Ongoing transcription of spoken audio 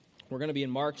We're going to be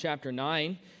in Mark chapter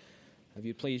 9. If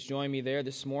you'd please join me there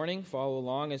this morning. Follow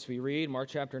along as we read Mark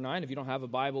chapter 9. If you don't have a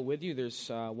Bible with you, there's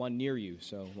one near you.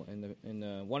 So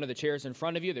in one of the chairs in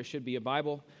front of you, there should be a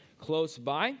Bible close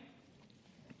by.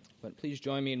 But please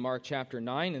join me in Mark chapter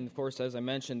 9. And of course, as I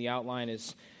mentioned, the outline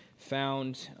is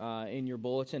found in your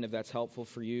bulletin, if that's helpful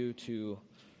for you to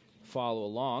follow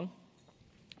along.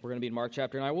 We're going to be in Mark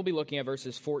chapter 9. We'll be looking at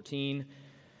verses 14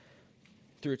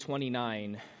 through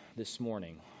 29 this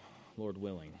morning, Lord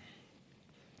willing.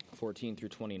 14 through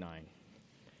 29.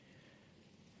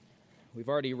 We've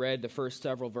already read the first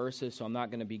several verses, so I'm not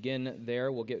going to begin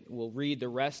there. We'll read the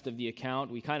rest of the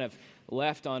account. We kind of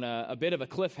left on a bit of a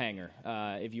cliffhanger.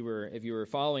 If you were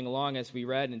following along as we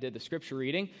read and did the scripture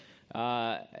reading,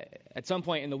 at some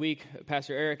point in the week,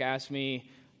 Pastor Eric asked me,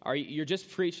 you're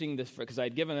just preaching this, because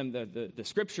I'd given him the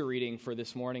scripture reading for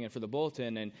this morning and for the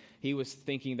bulletin, and he was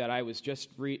thinking that I was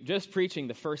just preaching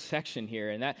the first section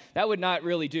here, and that would not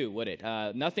really do, would it?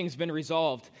 Nothing's been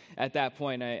resolved at that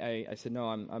point. I said, no,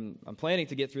 I'm planning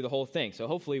to get through the whole thing, so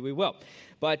hopefully we will.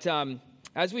 But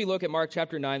as we look at Mark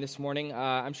chapter 9 this morning,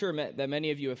 I'm sure that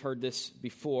many of you have heard this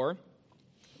before,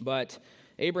 but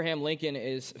Abraham Lincoln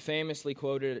is famously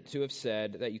quoted to have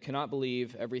said that you cannot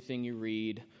believe everything you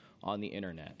read on the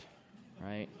internet,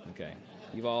 right? Okay.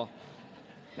 You've all,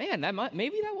 man,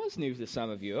 maybe that was news to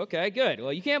some of you. Okay, good.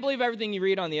 Well, you can't believe everything you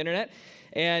read on the internet.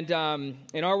 And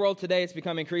in our world today, it's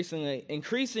become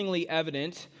increasingly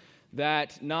evident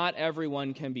that not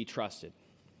everyone can be trusted,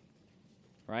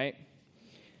 right?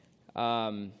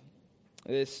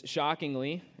 This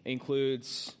shockingly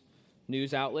includes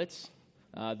news outlets,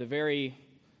 the very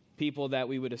people that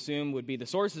we would assume would be the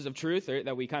sources of truth, or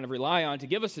that we kind of rely on to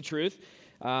give us the truth.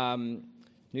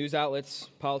 News outlets,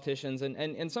 politicians,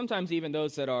 and sometimes even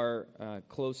those that are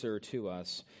closer to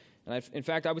us. And in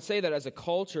fact, I would say that as a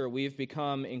culture, we've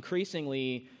become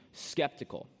increasingly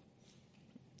skeptical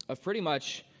of pretty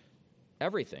much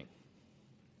everything,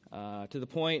 to the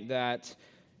point that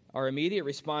our immediate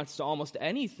response to almost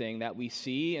anything that we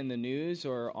see in the news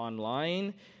or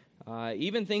online,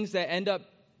 even things that end up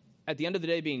at the end of the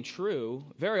day being true,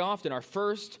 very often our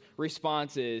first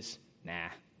response is, nah.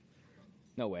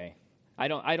 No way. I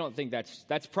don't think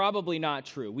that's probably not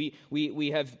true.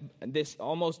 We have this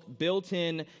almost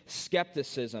built-in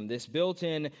skepticism, this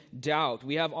built-in doubt.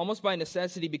 We have almost by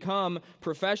necessity become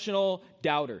professional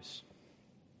doubters.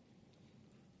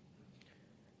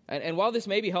 And while this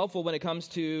may be helpful when it comes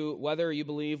to whether you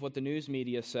believe what the news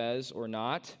media says or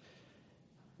not,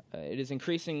 it is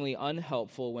increasingly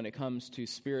unhelpful when it comes to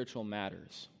spiritual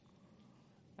matters.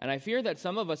 And I fear that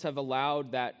some of us have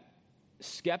allowed that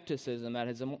skepticism that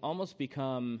has almost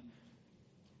become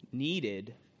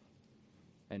needed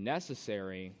and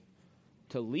necessary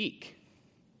to leak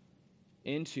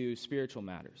into spiritual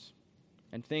matters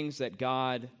and things that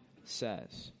God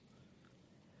says.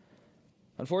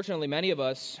 Unfortunately, many of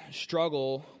us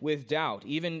struggle with doubt,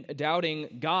 even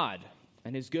doubting God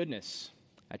and His goodness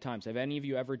at times. Have any of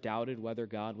you ever doubted whether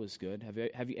God was good?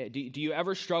 Do you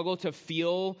ever struggle to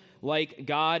feel like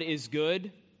God is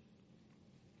good?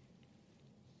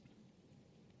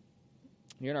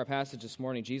 Here in our passage this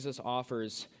morning, Jesus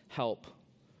offers help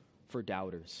for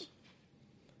doubters.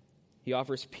 He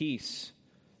offers peace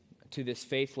to this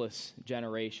faithless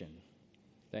generation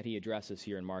that He addresses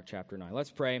here in Mark chapter 9.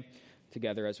 Let's pray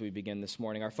together as we begin this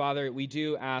morning. Our Father, we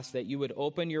do ask that You would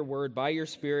open Your word by Your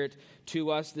Spirit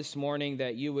to us this morning,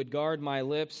 that You would guard my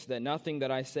lips, that nothing that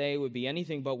I say would be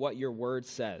anything but what Your word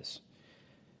says,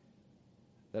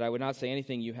 that I would not say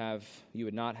anything You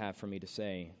would not have for me to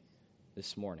say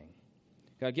this morning.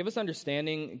 God, give us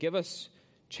understanding, give us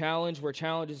challenge where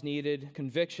challenge is needed,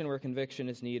 conviction where conviction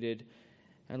is needed,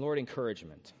 and Lord,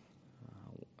 encouragement,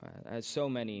 as so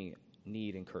many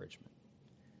need encouragement.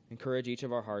 Encourage each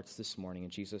of our hearts this morning. In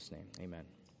Jesus' name, amen.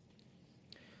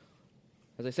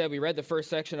 As I said, we read the first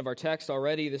section of our text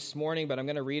already this morning, but I'm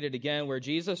going to read it again, where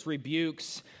Jesus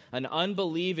rebukes an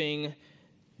unbelieving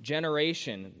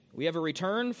generation. We have a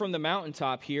return from the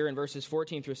mountaintop here in verses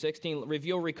 14 through 16.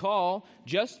 You'll recall,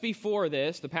 just before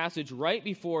this, the passage right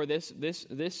before this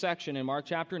section in Mark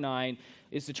chapter 9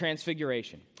 is the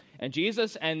Transfiguration. And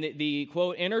Jesus and the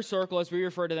quote, inner circle, as we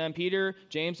refer to them, Peter,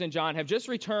 James, and John, have just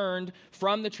returned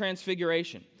from the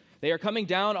Transfiguration. They are coming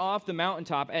down off the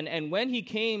mountaintop. And when He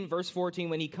came, verse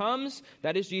 14, when He comes,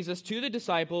 that is Jesus, to the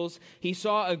disciples, He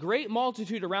saw a great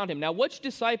multitude around Him. Now, which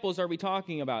disciples are we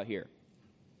talking about here?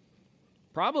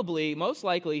 Probably, most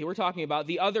likely, we're talking about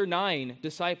the other 9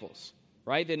 disciples,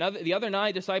 right? The other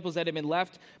 9 disciples that have been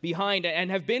left behind and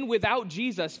have been without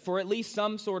Jesus for at least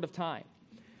some sort of time.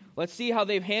 Let's see how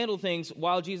they've handled things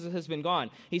while Jesus has been gone.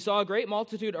 He saw a great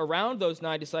multitude around those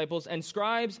 9 disciples and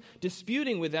scribes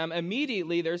disputing with them.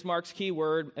 Immediately, there's Mark's key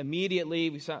word, immediately.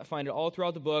 We find it all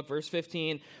throughout the book. Verse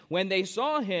 15, when they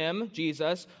saw him,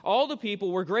 Jesus, all the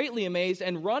people were greatly amazed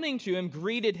and running to him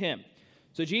greeted him.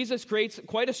 So Jesus creates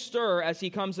quite a stir as he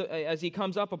comes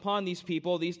up upon these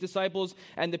people, these disciples,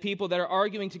 and the people that are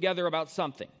arguing together about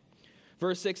something.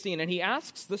 Verse 16, and he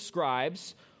asks the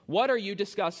scribes, what are you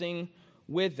discussing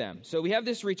with them? So we have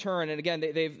this return, and again,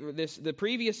 the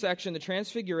previous section, the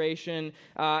transfiguration,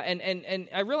 and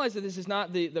I realize that this is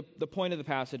not the point of the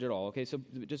passage at all. Okay, so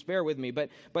just bear with me. But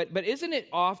isn't it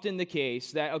often the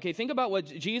case that think about what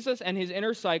Jesus and his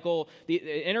inner circle,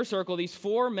 these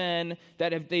 4 men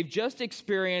that they've just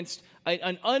experienced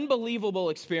an unbelievable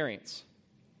experience,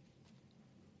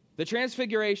 the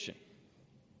transfiguration,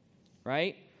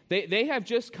 right? They have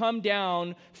just come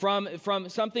down from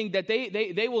something that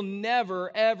they will never,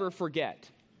 ever forget.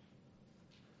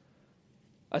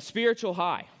 A spiritual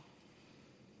high.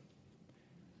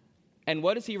 And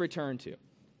what does he return to?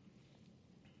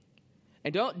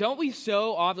 And don't we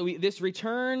so often, this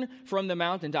return from the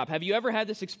mountaintop, have you ever had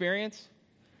this experience?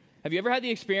 Have you ever had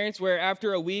the experience where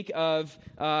after a week of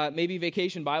maybe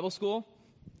vacation Bible school,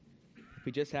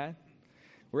 we just had,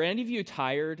 were any of you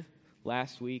tired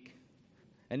last week?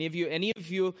 Any of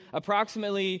you,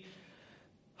 approximately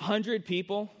 100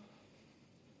 people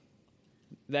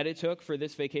that it took for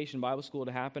this vacation Bible school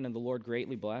to happen and the Lord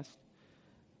greatly blessed?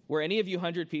 Were any of you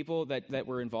 100 people that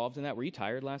were involved in that, were you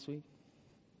tired last week?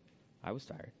 I was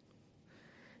tired.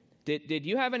 Did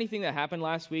you have anything that happened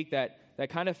last week that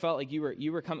kind of felt like you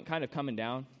were kind of coming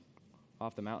down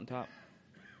off the mountaintop?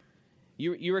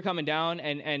 You were coming down,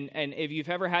 and if you've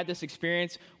ever had this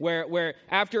experience where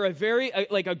after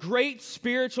a great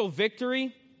spiritual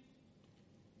victory,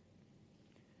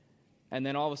 and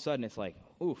then all of a sudden it's like,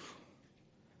 oof,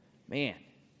 man,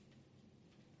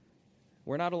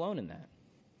 we're not alone in that.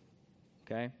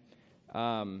 Okay,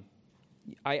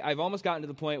 I've almost gotten to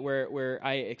the point where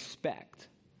I expect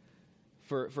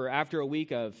for after a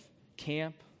week of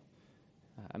camp.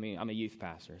 I'm a youth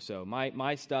pastor, so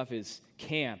my stuff is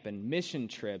camp and mission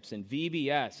trips and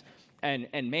VBS,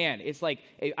 and man, it's like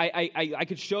I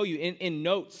could show you in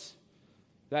notes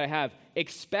that I have.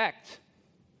 Expect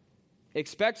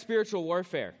spiritual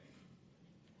warfare.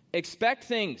 Expect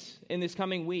things in this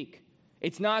coming week.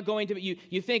 It's not going to be,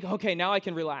 you think, okay, now I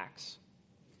can relax.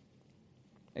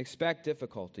 Expect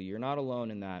difficulty. You're not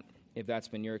alone in that, if that's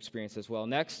been your experience as well.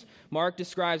 Next, Mark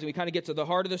describes, and we kind of get to the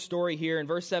heart of the story here in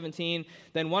verse 17,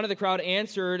 then one of the crowd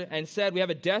answered and said, we have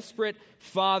a desperate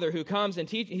father who comes and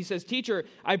he says, teacher,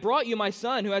 I brought you my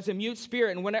son who has a mute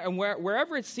spirit, and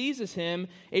wherever it seizes him,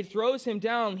 it throws him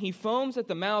down. He foams at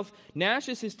the mouth,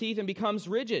 gnashes his teeth, and becomes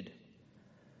rigid.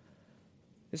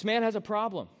 This man has a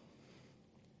problem.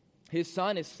 His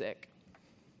son is sick.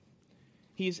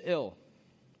 He's ill.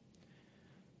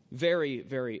 Very,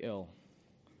 very ill.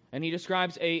 And he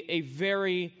describes a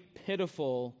very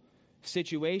pitiful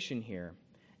situation here.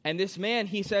 And this man,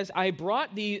 he says, I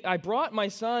brought my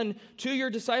son to your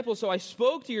disciples, so I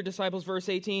spoke to your disciples, verse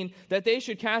 18, that they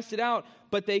should cast it out,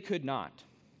 but they could not.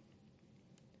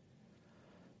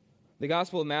 The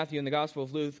Gospel of Matthew and the Gospel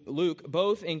of Luke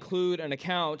both include an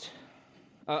account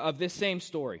of this same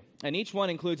story. And each one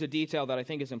includes a detail that I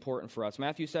think is important for us.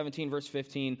 Matthew 17, verse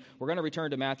 15. We're going to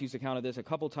return to Matthew's account of this a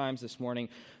couple times this morning.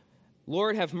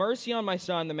 Lord, have mercy on my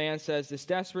son, the man says, this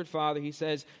desperate father. He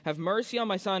says, have mercy on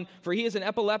my son, for he is an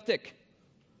epileptic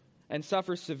and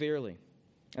suffers severely.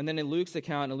 And then in Luke's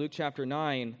account, in Luke chapter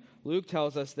 9, Luke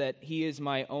tells us that he is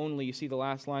my only, you see the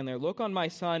last line there, look on my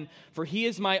son, for he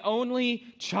is my only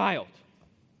child.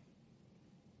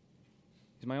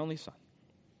 He's my only son.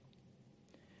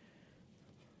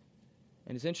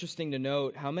 And it's interesting to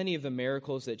note how many of the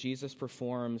miracles that Jesus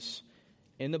performs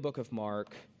in the book of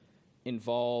Mark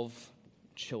involve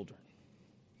children.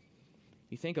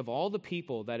 You think of all the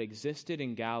people that existed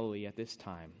in Galilee at this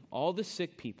time, all the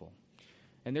sick people,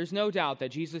 and there's no doubt that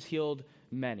Jesus healed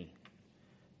many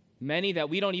that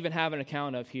we don't even have an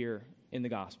account of here in the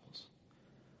Gospels.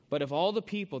 But of all the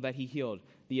people that he healed,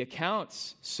 the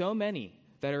accounts, so many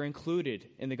that are included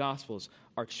in the Gospels,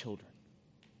 are children.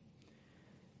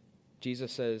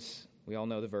 Jesus says, we all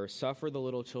know the verse, suffer the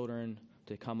little children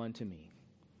to come unto me,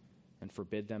 and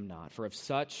forbid them not, for of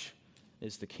such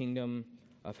is the kingdom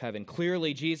of heaven.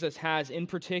 Clearly, Jesus has, in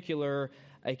particular,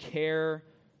 a care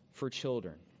for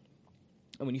children.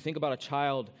 And when you think about a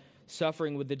child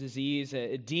suffering with the disease,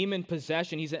 a demon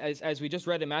possession, he's, as we just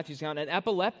read in Matthew's account, an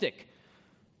epileptic,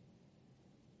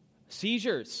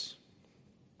 seizures.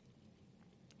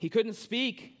 He couldn't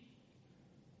speak.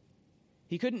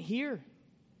 He couldn't hear.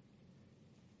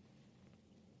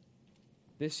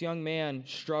 This young man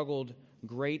struggled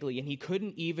greatly, and he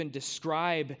couldn't even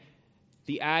describe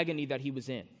the agony that he was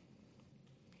in.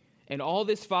 And all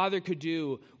this father could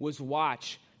do was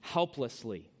watch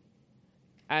helplessly,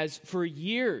 as for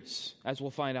years, as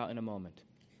we'll find out in a moment,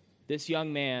 this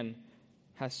young man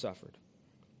has suffered.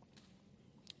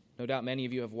 No doubt many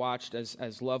of you have watched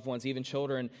as loved ones, even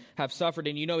children, have suffered,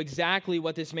 and you know exactly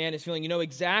what this man is feeling. You know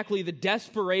exactly the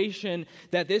desperation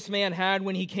that this man had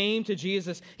when he came to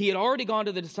Jesus. He had already gone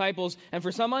to the disciples, and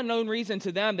for some unknown reason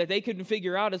to them that they couldn't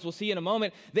figure out, as we'll see in a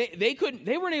moment, they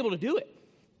weren't able to do it.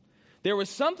 There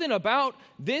was something about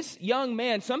this young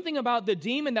man, something about the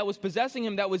demon that was possessing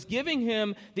him, that was giving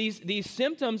him these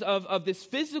symptoms of this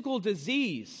physical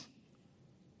disease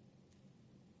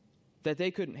that they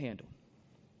couldn't handle.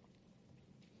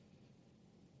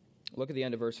 Look at the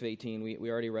end of verse 18. We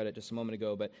already read it just a moment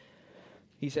ago, but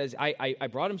he says, I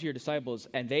brought him to your disciples,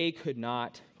 and they could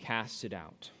not cast it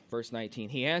out. Verse 19,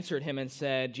 he answered him and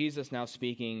said, Jesus now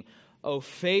speaking, O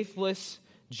faithless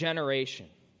generation,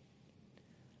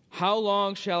 how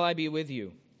long shall I be with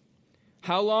you?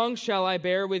 How long shall I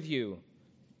bear with you?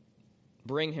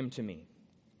 Bring him to me.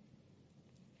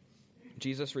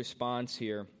 Jesus responds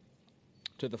here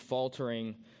to the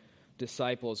faltering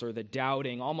disciples, or the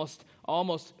doubting,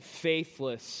 almost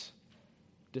faithless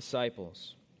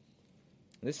disciples.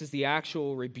 This is the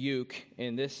actual rebuke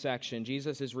in this section.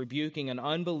 Jesus is rebuking an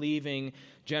unbelieving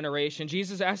generation.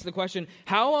 Jesus asks the question,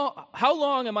 how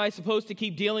long am I supposed to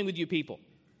keep dealing with you people?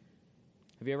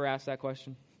 Have you ever asked that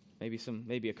question?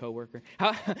 Maybe a coworker.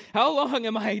 How long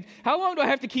do I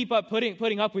have to keep up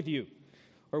putting up with you,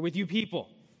 or with you people,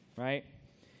 right?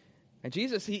 And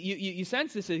Jesus, you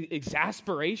sense this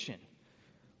exasperation.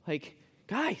 Like,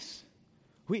 guys,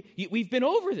 we've been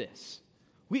over this.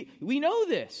 We know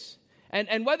this.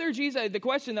 And whether Jesus, the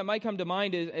question that might come to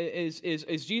mind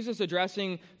is Jesus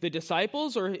addressing the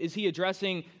disciples, or is he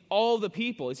addressing all the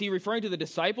people? Is he referring to the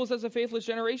disciples as a faithless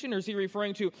generation, or is he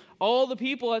referring to all the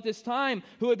people at this time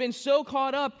who had been so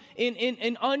caught up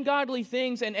in ungodly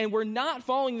things and were not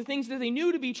following the things that they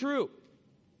knew to be true,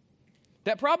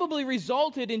 that probably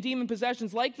resulted in demon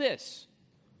possessions like this?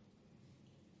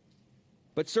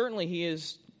 But certainly he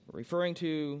is referring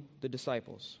to the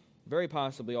disciples, very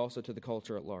possibly also to the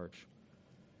culture at large.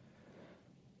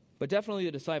 But definitely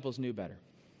the disciples knew better.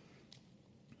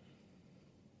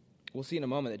 We'll see in a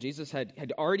moment that Jesus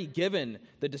had already given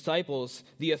the disciples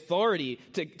the authority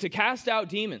to cast out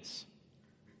demons.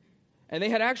 And they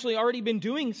had actually already been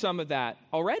doing some of that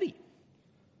already.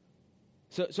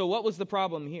 So what was the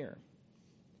problem here?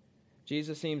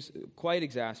 Jesus seems quite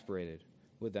exasperated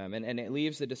with them, and it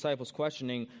leaves the disciples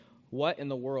questioning what in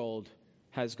the world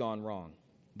has gone wrong.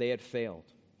 They had failed.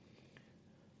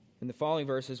 In the following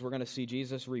verses, we're going to see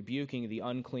Jesus rebuking the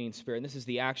unclean spirit. And this is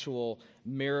the actual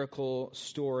miracle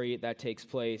story that takes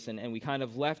place. And we kind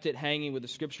of left it hanging with the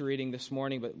scripture reading this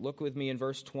morning, but look with me in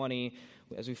verse 20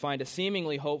 as we find a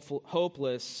seemingly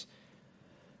hopeless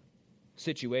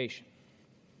situation.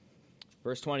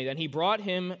 Verse 20, then he brought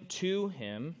him to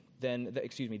him.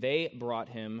 They brought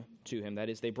him to him. That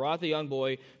is, they brought the young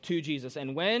boy to Jesus.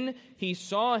 And when he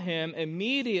saw him,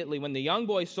 immediately, when the young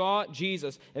boy saw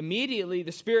Jesus, immediately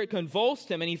the spirit convulsed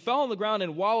him, and he fell on the ground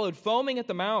and wallowed, foaming at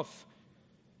the mouth.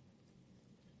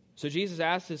 So Jesus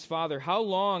asked his father, how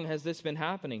long has this been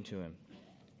happening to him?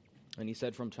 And he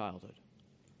said, from childhood.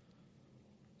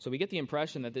 So we get the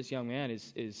impression that this young man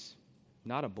is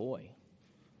not a boy.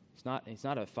 He's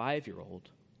not a 5-year-old.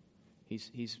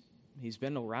 He's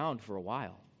been around for a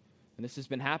while, and this has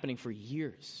been happening for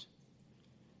years.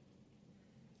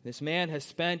 This man has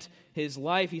spent his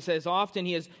life, he says often,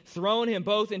 he has thrown him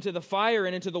both into the fire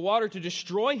and into the water to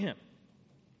destroy him.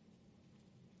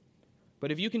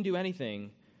 But if you can do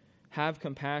anything, have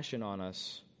compassion on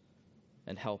us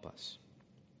and help us.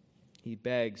 He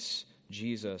begs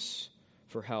Jesus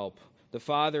for help. The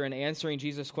father, in answering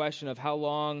Jesus' question of how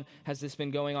long has this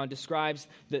been going on, describes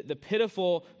the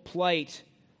pitiful plight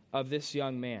of this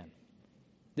young man.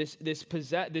 This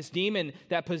demon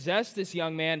that possessed this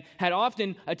young man had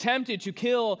often attempted to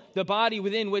kill the body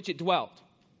within which it dwelt.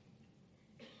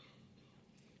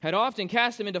 Had often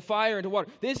cast him into fire, into water.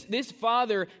 This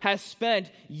father has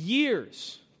spent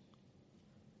years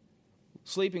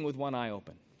sleeping with one eye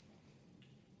open.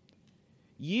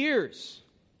 Years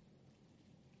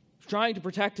trying to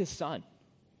protect his son.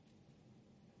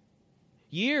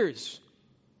 Years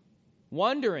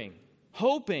wondering,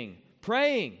 hoping,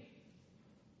 praying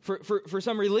for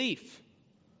some relief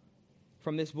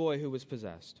from this boy who was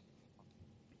possessed.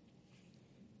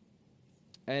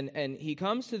 And he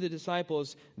comes to the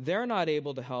disciples. They're not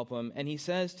able to help him. And he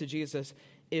says to Jesus,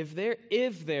 if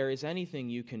there is anything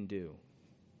you can do,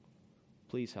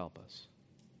 please help us.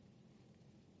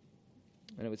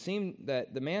 And it would seem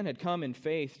that the man had come in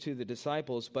faith to the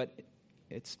disciples, but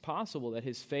it's possible that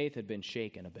his faith had been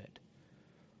shaken a bit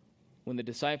when the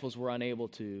disciples were unable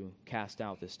to cast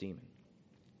out this demon.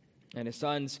 And his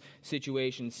son's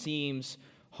situation seems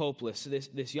hopeless.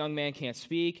 This young man can't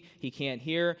speak, he can't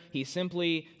hear, he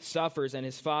simply suffers, and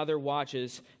his father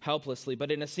watches helplessly.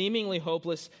 But in a seemingly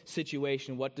hopeless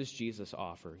situation, what does Jesus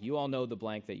offer? You all know the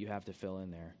blank that you have to fill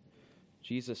in there.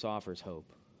 Jesus offers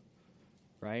hope,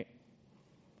 right?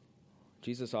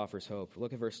 Jesus offers hope.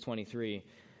 Look at verse 23.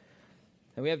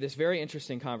 And we have this very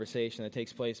interesting conversation that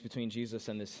takes place between Jesus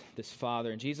and this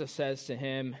father. And Jesus says to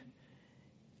him,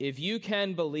 if you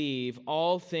can believe,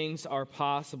 all things are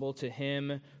possible to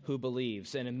him who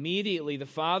believes. And immediately the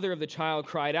father of the child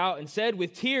cried out and said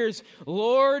with tears,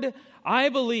 Lord, I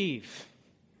believe.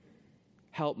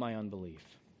 Help my unbelief.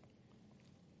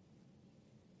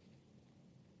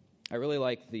 I really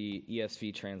like the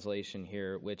ESV translation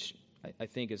here, which I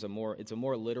think is a more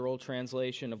literal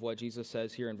translation of what Jesus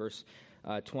says here in verse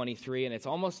 23. And it's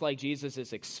almost like Jesus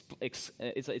is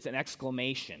it's an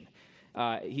exclamation.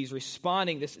 He's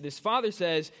responding. This father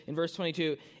says in verse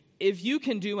 22, if you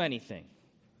can do anything,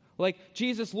 like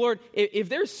Jesus, Lord, if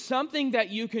there's something that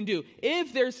you can do,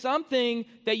 if there's something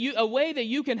a way that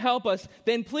you can help us,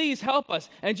 then please help us.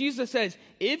 And Jesus says,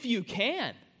 if you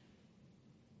can,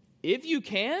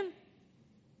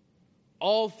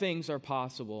 all things are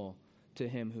possible to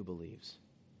him who believes.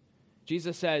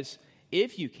 Jesus says,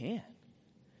 if you can.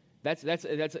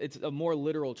 It's a more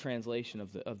literal translation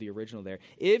of the original there.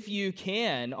 If you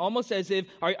can, almost as if,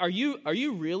 are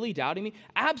you really doubting me?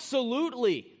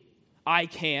 Absolutely, I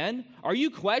can. Are you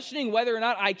questioning whether or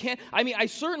not I can? I mean, I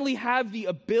certainly have the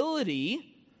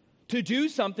ability to do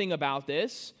something about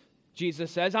this.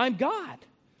 Jesus says, I'm God.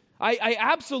 I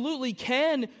absolutely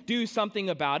can do something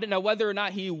about it. Now, whether or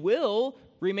not he will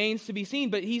remains to be seen,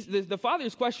 but the Father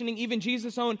is questioning even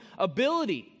Jesus' own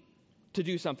ability to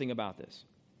do something about this.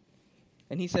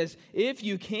 And he says, if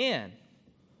you can,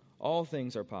 all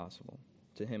things are possible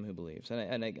to him who believes.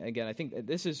 And again, I think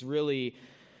this is really,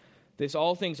 this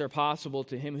all things are possible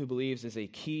to him who believes is a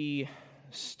key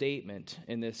statement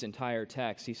in this entire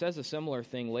text. He says a similar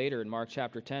thing later in Mark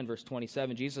chapter 10, verse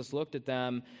 27. Jesus looked at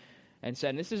them and said,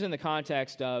 and this is in the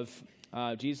context of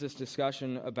Jesus'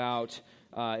 discussion about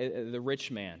the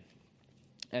rich man.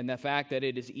 And the fact that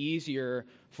it is easier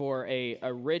for a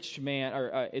rich man,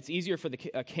 or it's easier for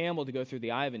a camel to go through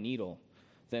the eye of a needle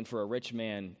than for a rich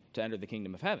man to enter the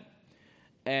kingdom of heaven.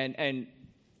 And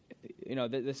you know,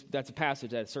 that's a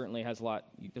passage that certainly has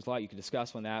there's a lot you could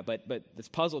discuss on that, but it's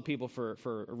puzzled people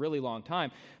for a really long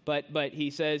time. But he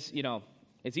says, you know,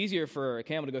 it's easier for a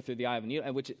camel to go through the eye of a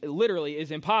needle, which literally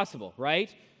is impossible,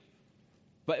 right?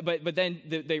 But then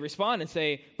they respond and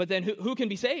say, but then who can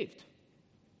be saved?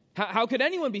 How could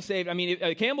anyone be saved? I mean, if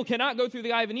a camel cannot go through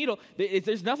the eye of a needle. If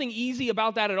there's nothing easy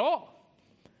about that at all,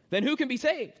 then who can be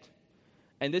saved?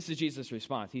 And this is Jesus'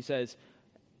 response. He says,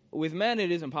 with men it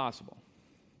is impossible,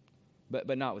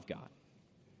 but not with God.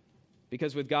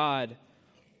 Because with God,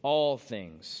 all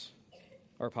things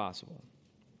are possible.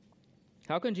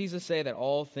 How can Jesus say that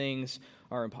all things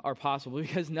are possible?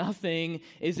 Because nothing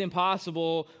is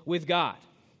impossible with God.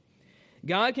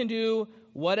 God can do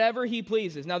whatever he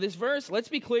pleases. Now this verse, let's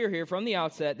be clear here from the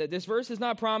outset that this verse is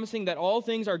not promising that all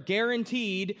things are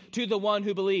guaranteed to the one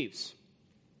who believes.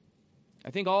 I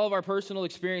think all of our personal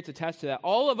experience attests to that.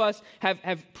 All of us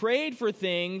have prayed for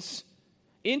things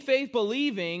in faith,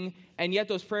 believing, and yet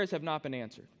those prayers have not been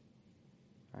answered.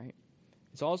 Right?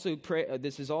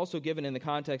 This is also given in the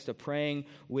context of praying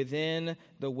within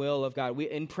the will of God.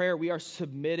 In prayer, we are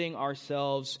submitting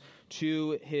ourselves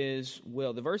to his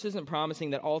will. The verse isn't promising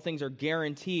that all things are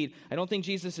guaranteed. I don't think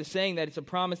Jesus is saying that it's a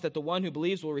promise that the one who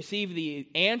believes will receive the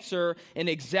answer in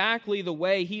exactly the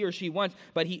way he or she wants,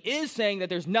 but he is saying that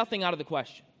there's nothing out of the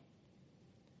question.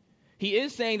 He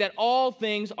is saying that all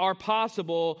things are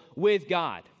possible with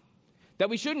God. That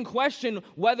we shouldn't question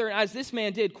whether, as this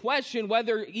man did, question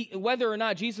whether or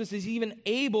not Jesus is even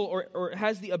able or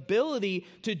has the ability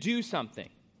to do something.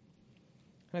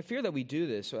 And I fear that we do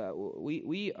this.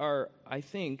 We are, I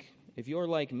think, if you're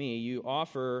like me, you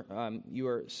are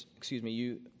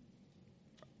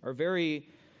very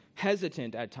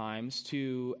hesitant at times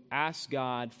to ask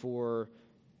God for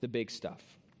the big stuff.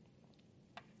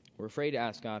 We're afraid to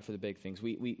ask God for the big things.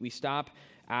 We stop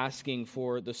asking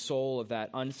for the soul of that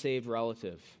unsaved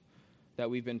relative that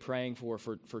we've been praying for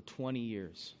 20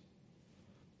 years.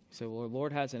 You say, well, the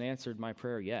Lord hasn't answered my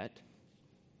prayer yet.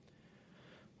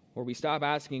 Or we stop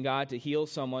asking God to heal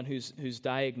someone whose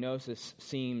diagnosis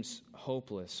seems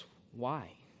hopeless.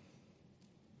 Why?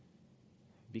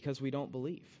 Because we don't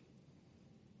believe.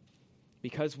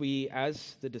 Because we,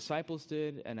 as the disciples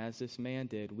did and as this man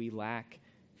did, we lack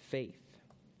faith.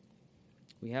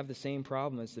 We have the same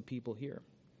problem as the people here.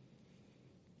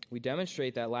 We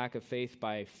demonstrate that lack of faith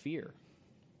by fear,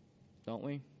 don't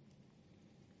we?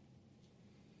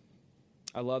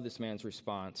 I love this man's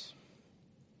response.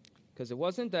 Because it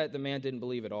wasn't that the man didn't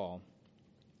believe at all.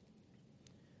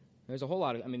 There's a whole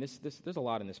lot of, there's a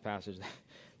lot in this passage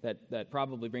that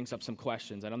probably brings up some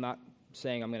questions, and I'm not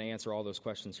saying I'm going to answer all those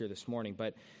questions here this morning,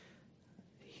 but,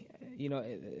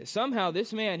 somehow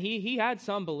this man, he had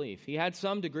some belief. He had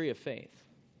some degree of faith.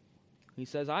 He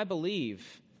says, I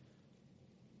believe,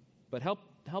 but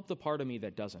help the part of me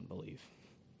that doesn't believe.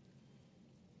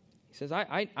 He says,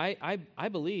 I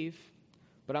believe,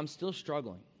 but I'm still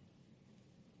struggling.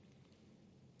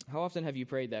 How often have you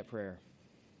prayed that prayer?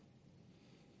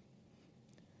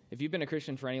 If you've been a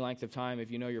Christian for any length of time,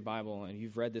 if you know your Bible and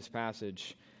you've read this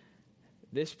passage,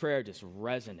 this prayer just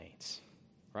resonates,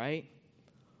 right?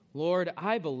 Lord,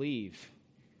 I believe,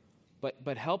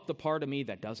 but help the part of me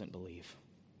that doesn't believe.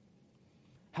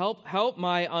 Help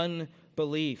my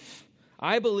unbelief.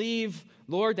 I believe,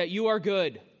 Lord, that you are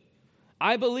good.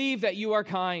 I believe that you are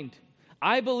kind.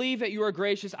 I believe that you are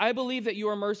gracious. I believe that you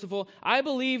are merciful. I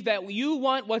believe that you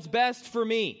want what's best for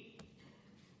me.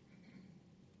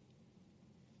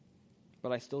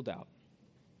 But I still doubt.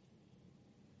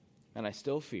 And I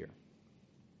still fear.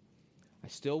 I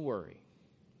still worry.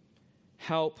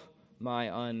 Help my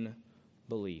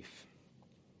unbelief.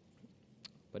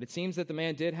 But it seems that the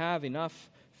man did have enough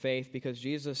faith because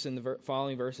Jesus in the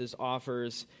following verses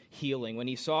offers healing. When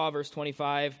he saw, verse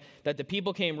 25, that the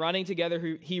people came running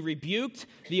together, he rebuked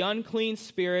the unclean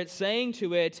spirit, saying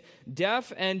to it,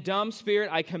 deaf and dumb spirit,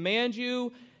 I command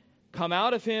you, come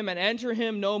out of him and enter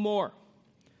him no more.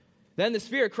 Then the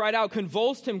spirit cried out,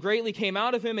 convulsed him greatly, came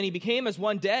out of him, and he became as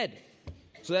one dead.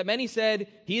 So that many said,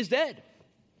 he is dead.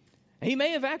 He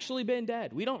may have actually been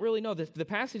dead. We don't really know. The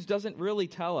passage doesn't really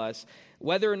tell us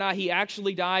whether or not he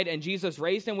actually died and Jesus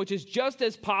raised him, which is just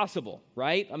as possible,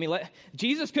 right?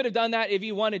 Jesus could have done that if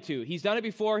he wanted to. He's done it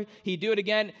before. He'd do it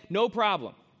again. No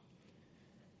problem.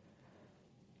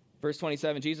 Verse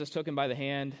 27, Jesus took him by the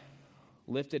hand,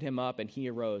 lifted him up, and he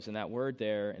arose. And that word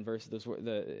there in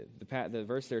the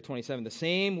verse there, 27, the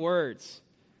same words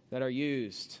that are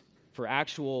used for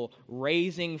actual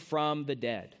raising from the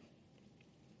dead.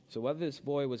 So whether this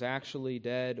boy was actually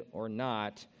dead or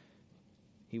not,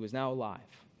 he was now alive.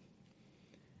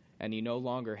 And he no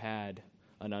longer had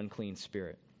an unclean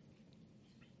spirit.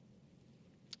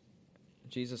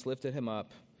 Jesus lifted him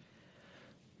up,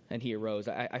 and he arose.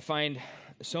 I find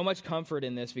so much comfort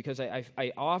in this because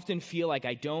I often feel like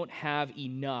I don't have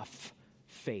enough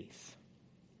faith.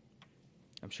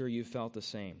 I'm sure you felt the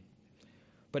same.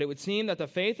 But it would seem that the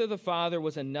faith of the Father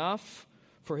was enough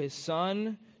for his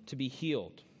son to be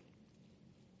healed.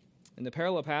 In the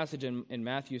parallel passage in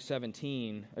Matthew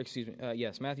 17,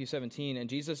 and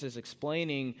Jesus is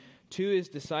explaining to his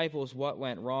disciples what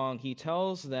went wrong. He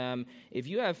tells them, if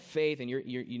you have faith, and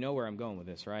you know where I'm going with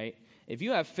this, right? If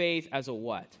you have faith as a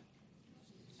what?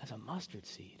 As a mustard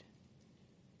seed.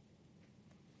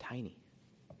 Tiny.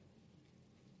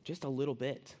 Just a little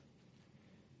bit.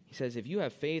 He says, if you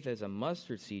have faith as a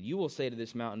mustard seed, you will say to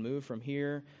this mountain, move from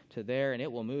here to there, and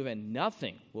it will move, and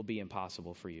nothing will be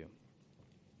impossible for you.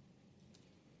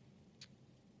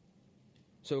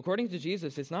 So according to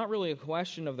Jesus, it's not really a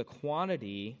question of the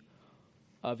quantity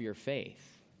of your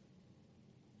faith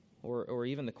or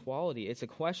even the quality. It's a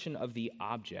question of the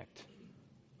object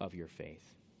of your faith.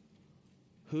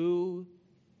 Who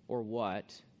or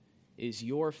what is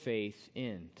your faith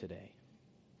in today?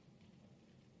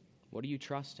 What are you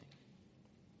trusting?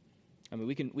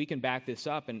 We can back this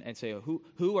up and say,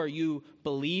 who are you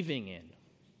believing in?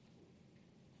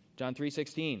 John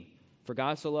 3:16. For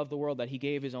God so loved the world that he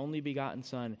gave his only begotten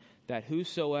Son, that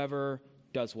whosoever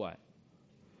does what?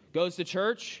 Goes to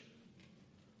church?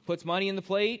 Puts money in the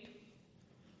plate?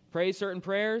 Prays certain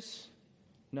prayers?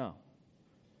 No.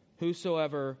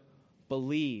 Whosoever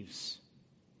believes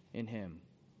in him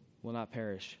will not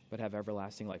perish, but have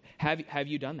everlasting life. Have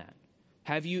you done that?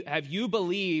 Have you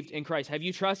believed in Christ? Have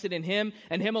you trusted in him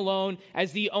and him alone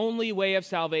as the only way of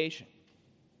salvation?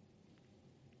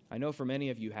 I know for many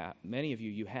of you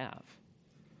you have.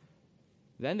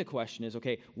 Then the question is,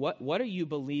 okay, what are you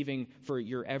believing for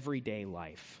your everyday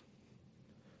life?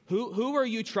 Who are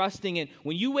you trusting in?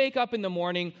 When you wake up in the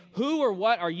morning, who or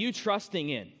what are you trusting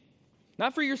in?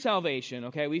 Not for your salvation,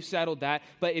 okay? We've settled that.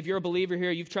 But if you're a believer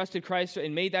here, you've trusted Christ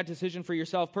and made that decision for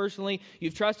yourself personally,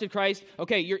 you've trusted Christ,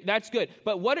 okay, that's good.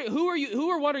 But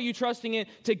who or what are you trusting in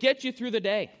to get you through the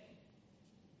day?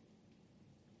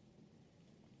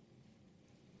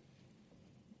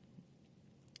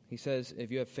 He says, if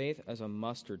you have faith as a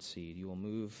mustard seed, you will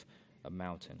move a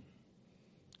mountain.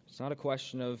 It's not a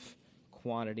question of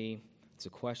quantity, it's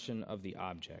a question of the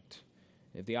object.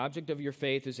 If the object of your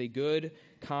faith is a good,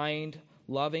 kind,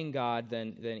 loving God,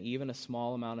 then even a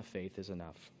small amount of faith is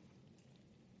enough.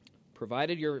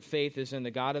 Provided your faith is in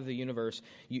the God of the universe,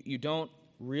 you don't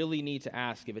really need to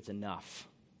ask if it's enough.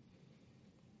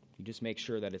 You just make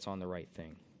sure that it's on the right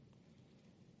thing.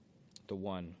 The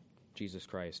one, Jesus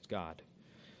Christ, God.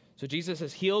 So Jesus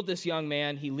has healed this young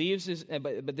man. He leaves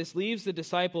but this leaves the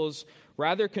disciples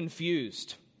rather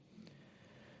confused.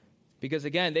 Because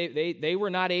again, they were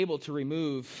not able to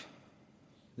remove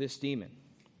this demon.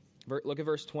 Look at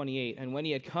verse 28. And when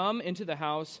he had come into the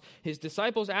house, his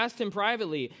disciples asked him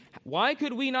privately, "Why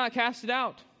could we not cast it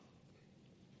out?"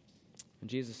 And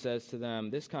Jesus says to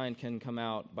them, "This kind can come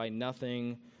out by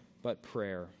nothing but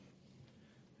prayer."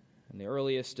 And the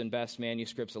earliest and best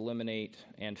manuscripts eliminate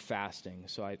and fasting.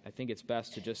 So I think it's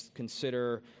best to just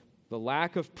consider the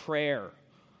lack of prayer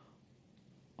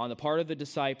on the part of the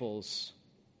disciples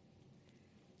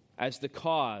as the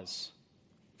cause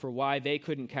for why they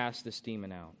couldn't cast this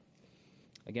demon out.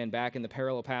 Again, back in the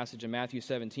parallel passage in Matthew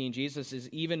 17, Jesus is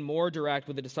even more direct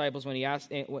with the disciples when he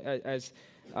asks, as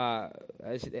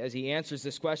he answers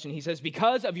this question. He says,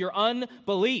 "Because of your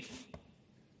unbelief."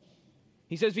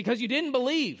 He says, because you didn't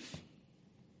believe.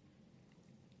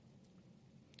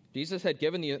 Jesus had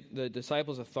given the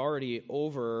disciples authority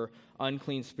over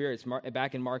unclean spirits.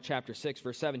 Back in Mark chapter 6,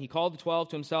 verse 7, he called the 12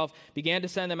 to himself, began to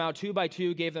send them out 2 by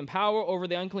 2, gave them power over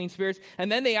the unclean spirits, and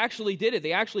then they actually did it.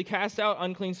 They actually cast out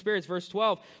unclean spirits, verse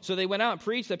 12. So they went out and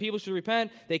preached that people should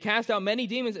repent. They cast out many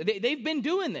demons. They've been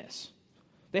doing this.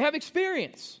 They have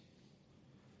experience.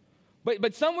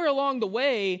 But somewhere along the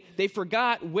way, they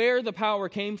forgot where the power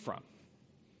came from.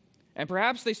 And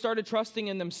perhaps they started trusting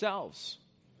in themselves.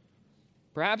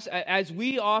 Perhaps, as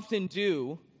we often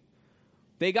do,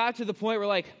 they got to the point where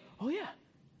like, oh yeah,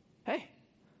 hey,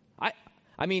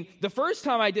 I mean, the first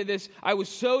time I did this, I was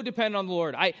so dependent on the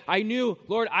Lord. I knew,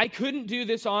 Lord, I couldn't do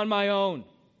this on my own.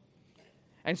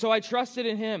 And so I trusted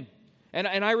in Him. And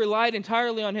I relied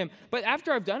entirely on Him. But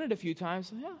after I've done it a few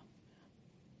times, yeah,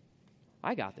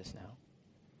 I got this now.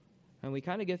 And we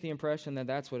kind of get the impression that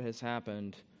that's what has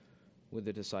happened with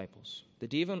the disciples. The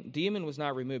demon was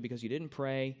not removed because you didn't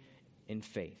pray in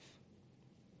faith.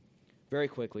 Very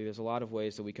quickly, there's a lot of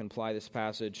ways that we can apply this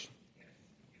passage.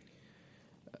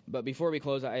 But before we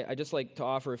close, I just like to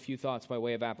offer a few thoughts by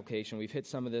way of application. We've hit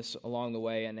some of this along the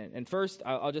way. And first,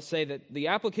 I'll just say that the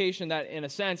application that, in a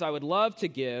sense, I would love to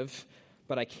give,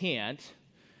 but I can't,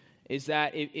 is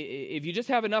that if you just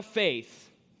have enough faith,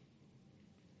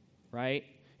 right?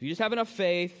 If you just have enough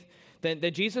faith, then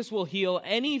Jesus will heal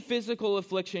any physical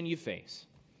affliction you face.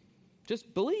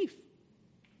 Just believe.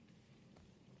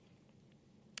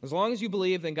 As long as you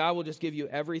believe, then God will just give you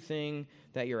everything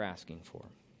that you're asking for.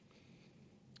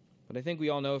 But I think we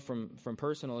all know from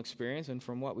personal experience and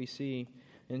from what we see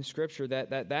in Scripture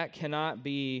that cannot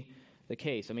be the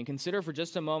case. I mean, consider for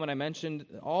just a moment, I mentioned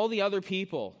all the other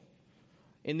people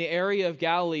in the area of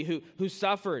Galilee who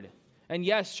suffered. And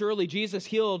yes, surely Jesus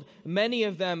healed many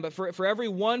of them, but for every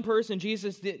one person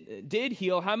Jesus did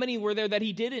heal, how many were there that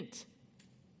He didn't?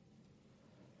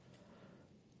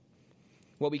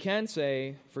 What we can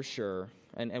say for sure,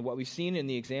 and what we've seen in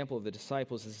the example of the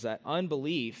disciples, is that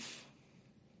unbelief,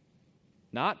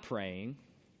 not praying,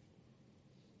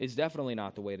 is definitely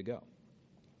not the way to go.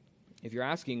 If you're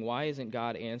asking, why isn't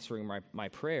God answering my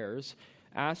prayers,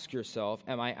 ask yourself,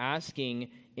 am I asking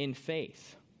in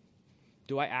faith?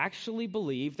 Do I actually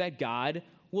believe that God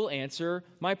will answer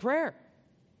my prayer?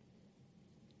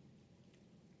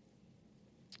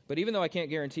 But even though I can't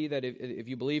guarantee that if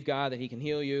you believe God that He can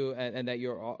heal you and that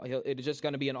it is just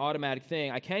going to be an automatic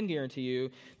thing, I can guarantee you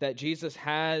that Jesus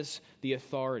has the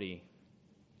authority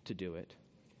to do it.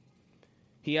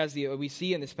 He has we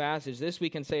see in this passage, this we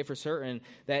can say for certain,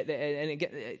 that, and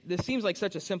again, this seems like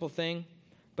such a simple thing,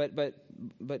 but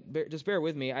just bear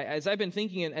with me. As I've been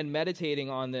thinking and meditating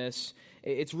on this,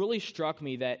 it's really struck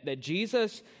me that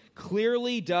Jesus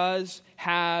clearly does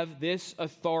have this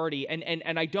authority,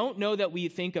 and I don't know that we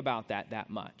think about that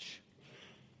much.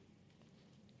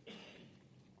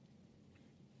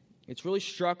 It's really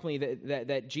struck me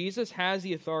that Jesus has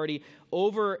the authority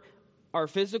over our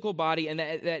physical body, and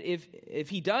that if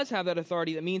he does have that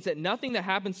authority, that means that nothing that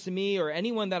happens to me or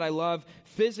anyone that I love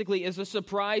physically is a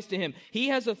surprise to him. He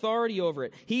has authority over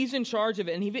it. He's in charge of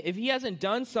it. And if he hasn't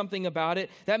done something about it,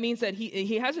 that means that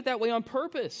he has it that way on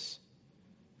purpose.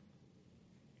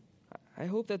 I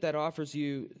hope that offers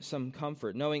you some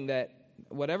comfort, knowing that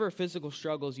whatever physical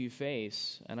struggles you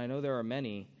face, and I know there are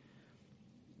many,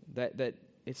 that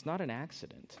it's not an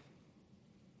accident.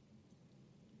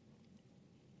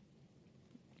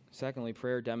 Secondly,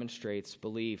 prayer demonstrates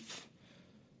belief,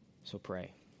 so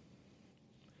pray.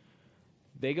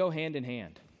 They go hand in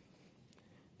hand.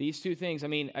 These two things,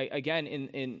 again,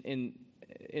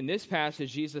 in this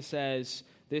passage, Jesus says,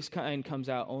 this kind comes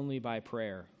out only by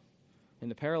prayer. In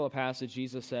the parallel passage,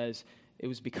 Jesus says, it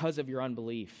was because of your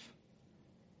unbelief.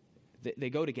 They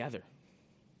go together.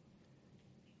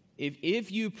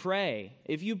 If you pray,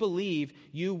 if you believe,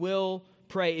 you will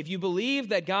pray. If you believe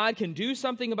that God can do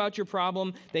something about your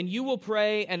problem, then you will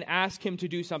pray and ask him to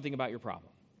do something about your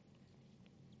problem.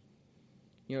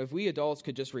 If we adults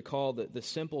could just recall the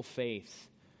simple faith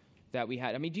that we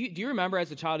had. Do you remember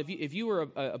as a child, if you were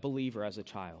a believer as a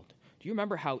child, do you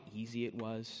remember how easy it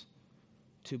was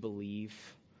to believe?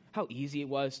 How easy it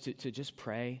was to just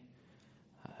pray?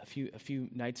 A few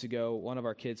nights ago, one of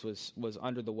our kids was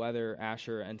under the weather,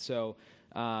 Asher, and so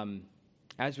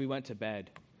as we went to bed,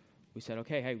 we said,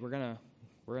 okay, hey, we're gonna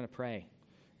pray,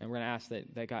 and we're gonna ask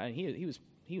that God. And he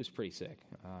was pretty sick.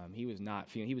 He was not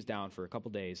feeling. He was down for a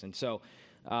couple days, and so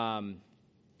and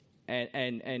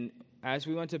as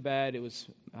we went to bed, it was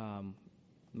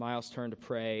Miles' turn to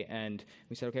pray, and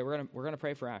we said, okay, we're gonna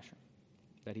pray for Asher,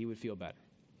 that he would feel better.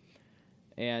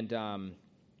 And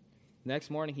next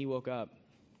morning he woke up,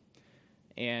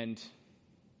 and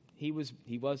he was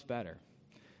better.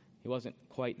 He wasn't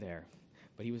quite there,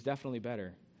 but he was definitely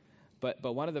better.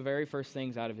 But one of the very first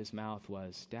things out of his mouth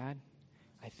was, Dad,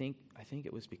 I think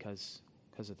it was because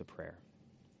of the prayer.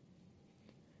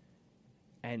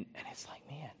 And it's like,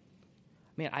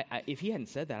 man, I if he hadn't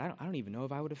said that, I don't even know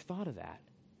if I would have thought of that.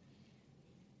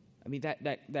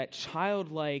 That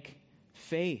childlike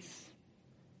faith,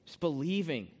 just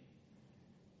believing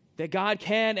that God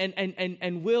can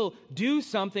and will do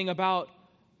something about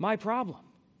my problem.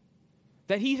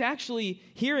 That he's actually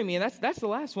hearing me, and that's the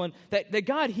last one, that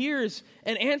God hears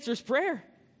and answers prayer.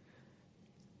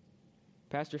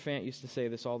 Pastor Fant used to say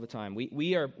this all the time.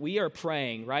 We are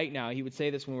praying right now. He would say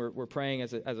this when we're praying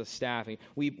as a staff.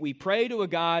 We pray to a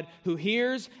God who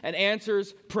hears and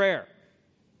answers prayer.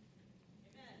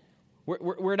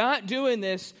 We're not doing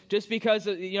this just because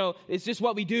it's just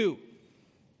what we do.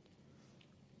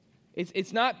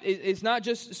 It's not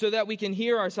just so that we can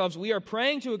hear ourselves. We are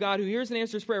praying to a God who hears and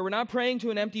answers prayer. We're not praying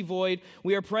to an empty void.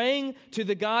 We are praying to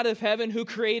the God of heaven who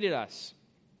created us,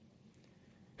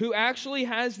 who actually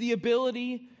has the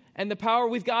ability and the power.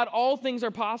 With God, all things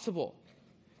are possible.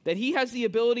 That he has the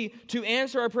ability to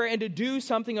answer our prayer and to do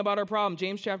something about our problem.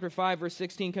 James chapter 5, verse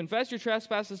 16, confess your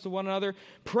trespasses to one another,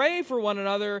 pray for one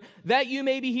another, that you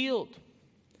may be healed.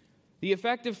 The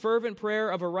effective, fervent prayer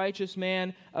of a righteous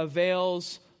man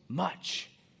avails much.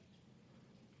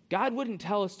 God wouldn't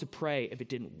tell us to pray if it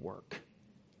didn't work.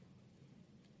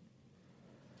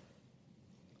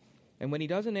 And when he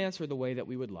doesn't answer the way that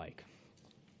we would like,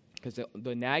 because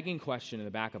the nagging question in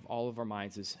the back of all of our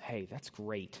minds is, hey, that's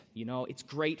great. It's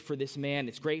great for this man.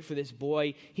 It's great for this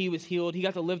boy. He was healed. He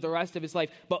got to live the rest of his life.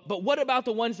 But what about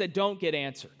the ones that don't get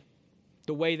answered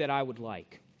the way that I would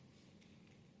like?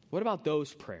 What about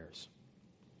those prayers?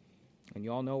 And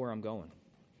you all know where I'm going.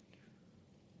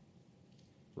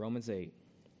 Romans 8.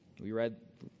 We read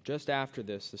just after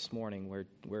this morning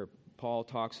where Paul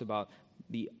talks about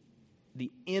the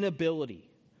inability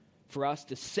for us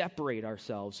to separate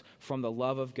ourselves from the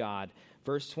love of God.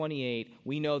 Verse 28,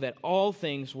 we know that all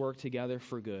things work together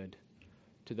for good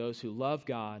to those who love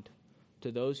God,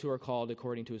 to those who are called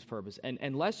according to his purpose. And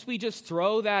unless we just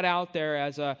throw that out there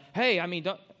as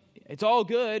it's all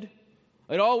good.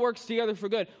 It all works together for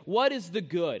good. What is the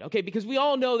good? Okay, because we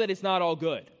all know that it's not all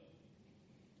good.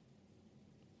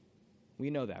 We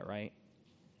know that, right?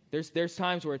 There's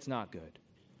times where it's not good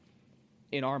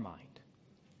in our mind.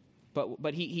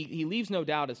 But he leaves no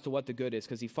doubt as to what the good is,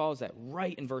 because he follows that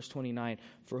right in verse 29.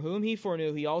 For whom he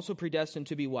foreknew, he also predestined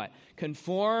to be what?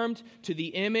 Conformed to the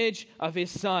image of his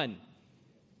Son.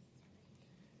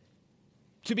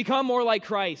 To become more like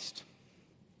Christ.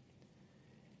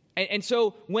 And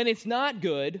so when it's not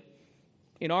good,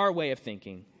 in our way of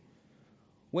thinking,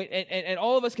 and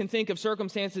all of us can think of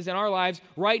circumstances in our lives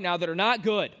right now that are not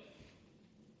good.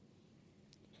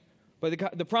 But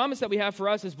the promise that we have for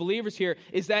us as believers here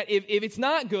is that if it's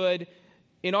not good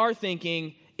in our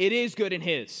thinking, it is good in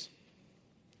his.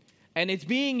 And it's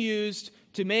being used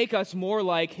to make us more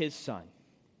like his Son.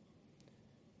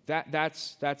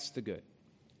 That's the good.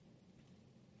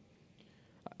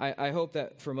 I hope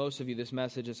that for most of you this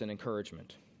message is an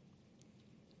encouragement.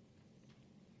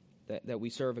 That we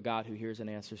serve a God who hears and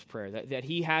answers prayer. That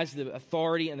he has the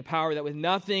authority and the power that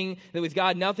with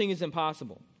God nothing is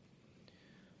impossible.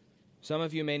 Some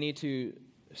of you may need to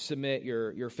submit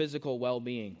your physical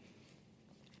well-being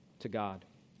to God.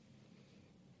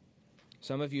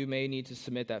 Some of you may need to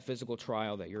submit that physical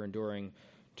trial that you're enduring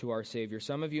to our Savior.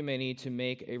 Some of you may need to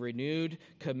make a renewed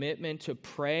commitment to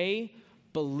pray,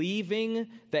 believing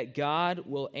that God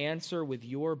will answer with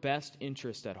your best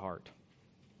interest at heart.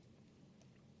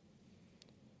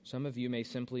 Some of you may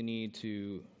simply need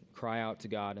to cry out to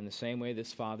God in the same way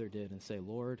this father did and say,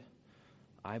 Lord,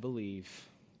 I believe.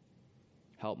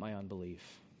 Help my unbelief.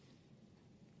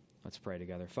 Let's pray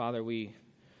together. Father, we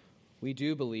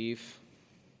do believe,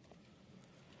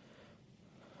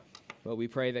 but we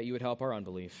pray that you would help our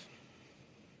unbelief.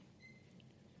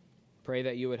 Pray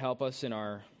that you would help us in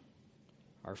our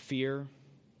fear,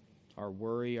 our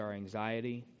worry, our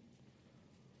anxiety.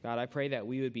 God, I pray that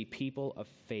we would be people of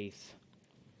faith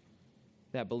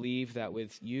that believe that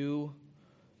with you,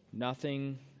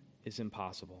 nothing is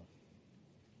impossible.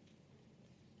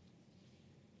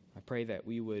 I pray that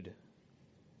we would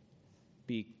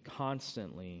be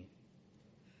constantly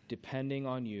depending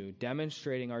on you,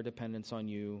 demonstrating our dependence on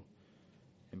you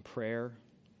in prayer,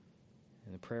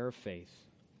 in the prayer of faith.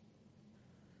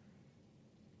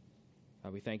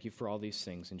 God, we thank you for all these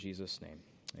things. In Jesus' name,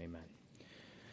 amen.